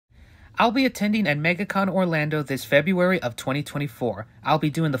I'll be attending at MegaCon Orlando this February of 2024. I'll be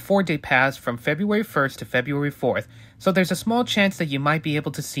doing the 4-day pass from February 1st to February 4th, so there's a small chance that you might be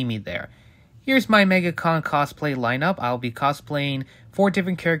able to see me there. Here's my MegaCon cosplay lineup. I'll be cosplaying 4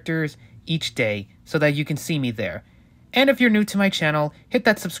 different characters each day so that you can see me there. And if you're new to my channel, hit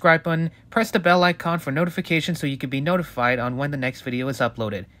that subscribe button, press the bell icon for notifications so you can be notified on when the next video is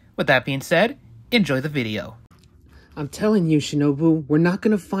uploaded. With that being said, enjoy the video. I'm telling you, Shinobu, we're not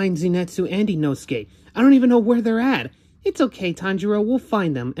gonna find Zenitsu and Inosuke. I don't even know where they're at. It's okay, Tanjiro, we'll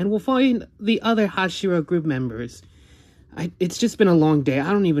find them, and we'll find the other Hashira group members. It's just been a long day,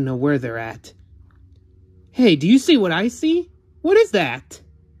 I don't even know where they're at. Hey, do you see what I see? What is that?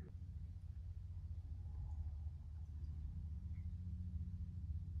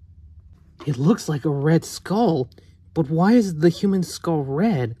 It looks like a red skull, but why is the human skull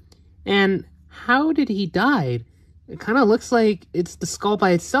red? And how did he die? It kind of looks like it's the skull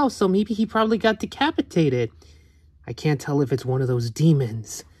by itself, so maybe he probably got decapitated. I can't tell if it's one of those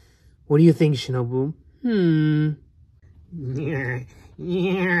demons. What do you think, Shinobu?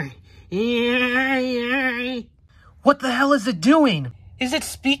 What the hell is it doing? Is it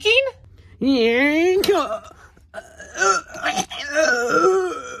speaking?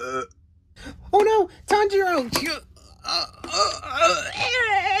 Oh no, Tanjiro!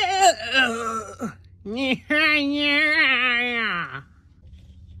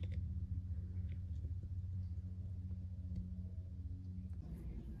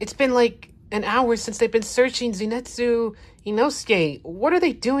 It's been like an hour since they've been searching Zenitsu Inosuke. What are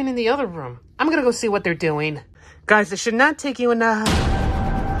they doing in the other room? I'm gonna go see what they're doing. Guys, it should not take you enough.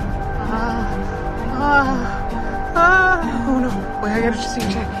 Oh no, wait, I gotta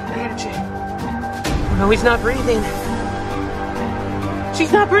check. Oh no, he's not breathing.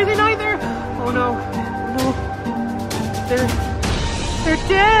 She's not breathing either. Oh no, they're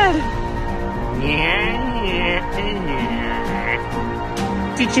dead.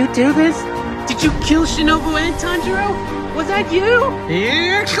 Did you do this? Did you kill Shinobu and Tanjiro? Was that you?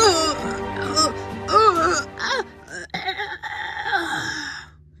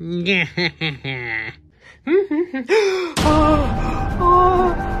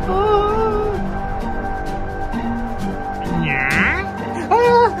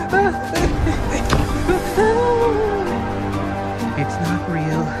 It's not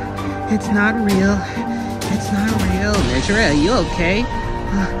real. It's not real. It's not real. Nejire, are you okay?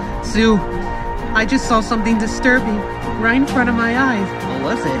 Sue, I just saw something disturbing right in front of my eyes.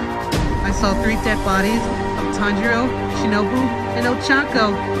 What was it? I saw 3 dead bodies of Tanjiro, Shinobu, and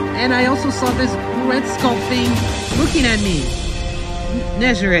Ochako. And I also saw this red skull thing looking at me.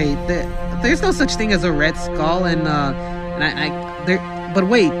 Nejire, there's no such thing as a red skull, but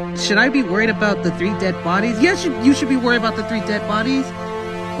wait, should I be worried about the 3 dead bodies? Yes, you should be worried about the 3 dead bodies.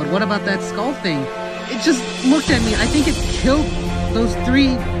 But what about that skull thing? It just looked at me. I think it killed those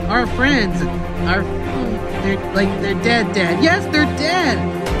 3, our friends. They're dead. Yes, they're dead.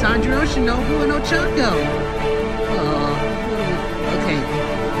 Tanjiro, Shinobu, and Ochako. Okay.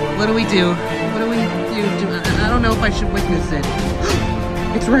 What do we do? I don't know if I should witness it.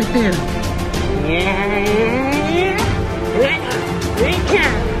 It's right there.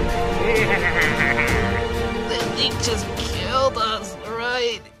 They just killed us,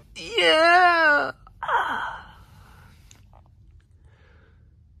 right? Yeah.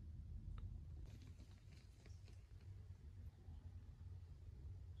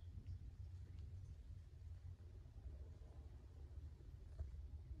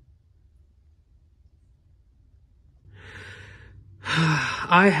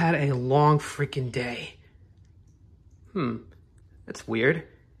 I had a long freaking day. That's weird.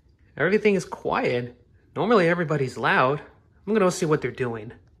 Everything is quiet. Normally everybody's loud. I'm gonna go see what they're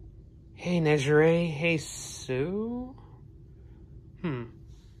doing. Hey, Nejire. Hey, Sue?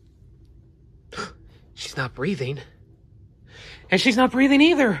 She's not breathing. And she's not breathing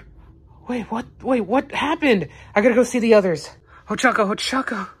either. Wait, what happened? I gotta go see the others.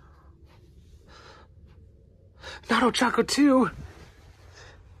 Ochako. Not Ochako too.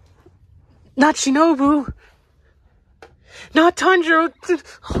 Not Shinobu. Not Tanjiro.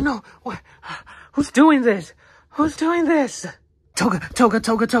 Oh no. What? Who's doing this?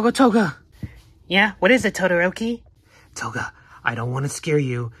 Toga. Yeah, what is it, Todoroki? Toga, I don't want to scare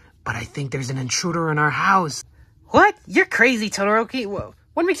you, but I think there's an intruder in our house. What? You're crazy, Todoroki.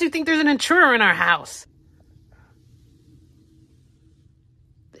 What makes you think there's an intruder in our house?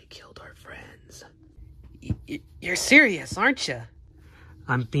 They killed our friends. You're serious, aren't you?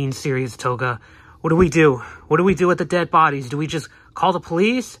 I'm being serious, Toga. What do we do? What do we do with the dead bodies? Do we just call the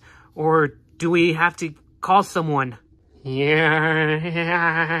police? Or do we have to call someone? Yeah.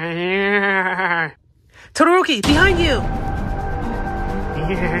 Todoroki, behind you!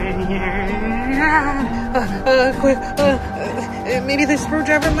 Quick, maybe the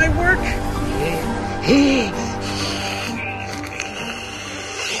screwdriver might work?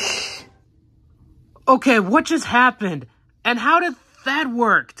 Okay, what just happened? And how did that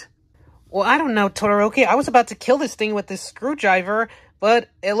work? Well, I don't know, Todoroki. I was about to kill this thing with this screwdriver, but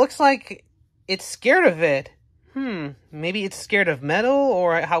it looks like it's scared of it. Maybe it's scared of metal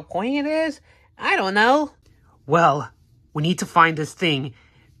or how pointy it is? I don't know. Well, we need to find this thing,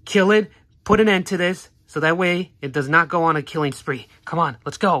 kill it, put an end to this, so that way it does not go on a killing spree. Come on,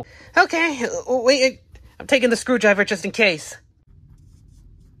 let's go. Okay, wait, I'm taking the screwdriver just in case.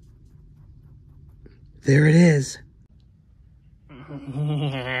 There it is.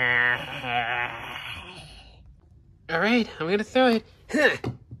 Alright, I'm gonna throw it.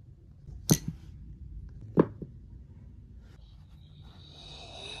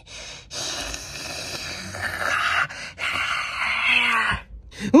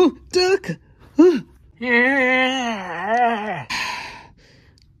 Oh, duck!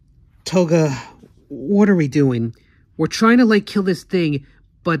 Toga, what are we doing? We're trying to kill this thing,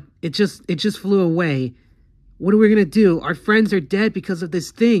 but it just flew away. What are we gonna do? Our friends are dead because of this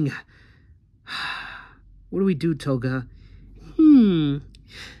thing. What do we do, Toga?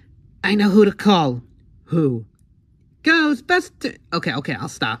 I know who to call. Who? Ghostbuster. Okay, I'll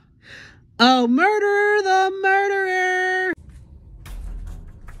stop. Oh, murderer, the murderer!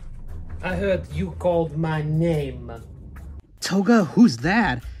 I heard you called my name. Toga, who's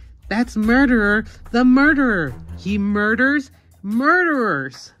that? That's Murderer, the murderer. He murders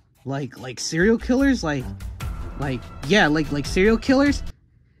murderers. Like serial killers? Like serial killers?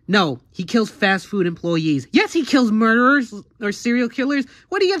 No, he kills fast food employees. Yes, he kills murderers or serial killers.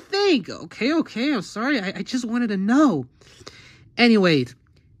 What do you think? Okay, I'm sorry. I just wanted to know. Anyways,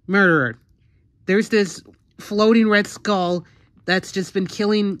 murderer. There's this floating red skull that's just been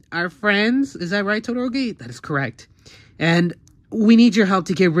killing our friends. Is that right, Todoroki? That is correct. And we need your help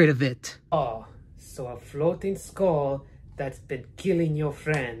to get rid of it. Oh, so a floating skull that's been killing your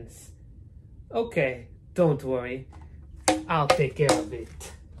friends. Okay, don't worry. I'll take care of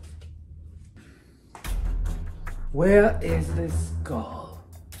it. Where is this skull?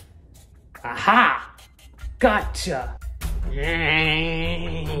 Aha! Gotcha!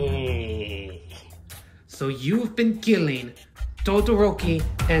 So you've been killing Todoroki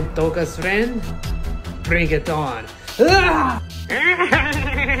and Toga's friend? Bring it on.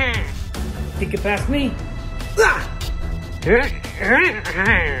 Think it past me?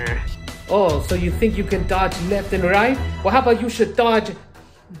 Oh, so you think you can dodge left and right? Well, how about you should dodge...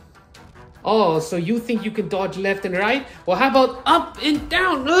 Oh, so you think you can dodge left and right? Well, how about up and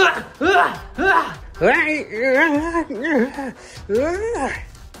down?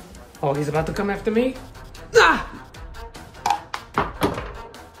 Oh, he's about to come after me?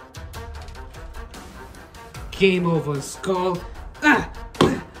 Game over, skull.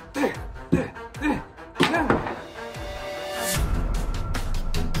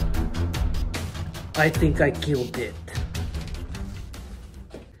 I think I killed it.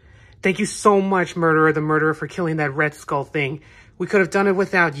 Thank you so much, Murderer the Murderer, for killing that red skull thing. We could have done it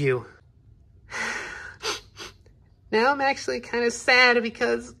without you. Now I'm actually kind of sad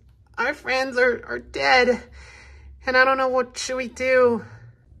because our friends are dead. And I don't know what should we do.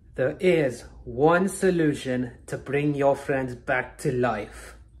 There is one solution to bring your friends back to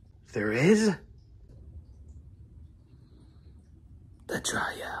life. There is? The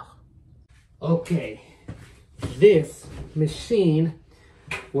trial. Okay, this machine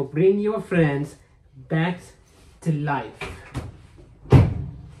will bring your friends back to life.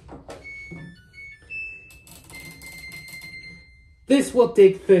 This will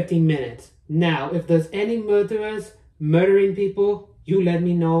take 30 minutes. Now, if there's any murderers murdering people, you let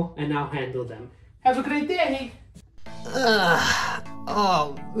me know and I'll handle them. Have a great day!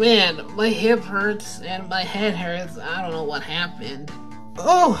 Oh man, my hip hurts and my head hurts. I don't know what happened.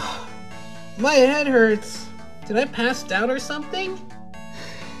 Oh, my head hurts. Did I pass out or something?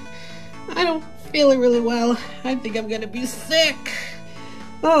 I don't feel it really well. I think I'm gonna be sick.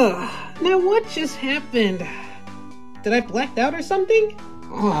 Oh, now what just happened? Did I blacked out or something?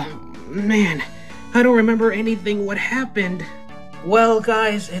 Oh, man. I don't remember anything what happened. Well,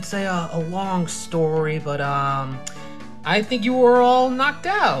 guys, it's a long story, but, I think you were all knocked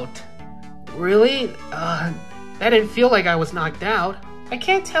out. Really? That didn't feel like I was knocked out. I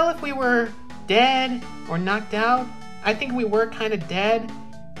can't tell if we were dead or knocked out. I think we were kind of dead,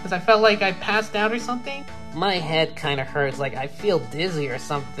 because I felt like I passed out or something. My head kind of hurts, like I feel dizzy or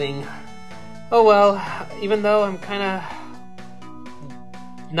something. Oh well, even though I'm kinda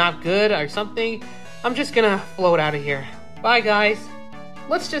not good or something, I'm just gonna float out of here. Bye guys.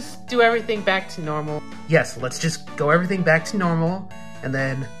 Let's just do everything back to normal. Yes, let's just go everything back to normal and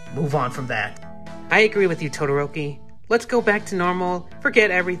then move on from that. I agree with you, Todoroki. Let's go back to normal, forget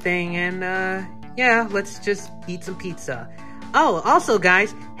everything, and yeah, let's just eat some pizza. Oh, also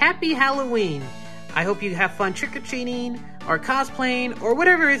guys, happy Halloween! I hope you have fun trick-or-treating, or cosplaying, or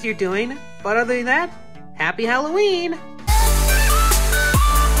whatever it is you're doing. But other than that, happy Halloween!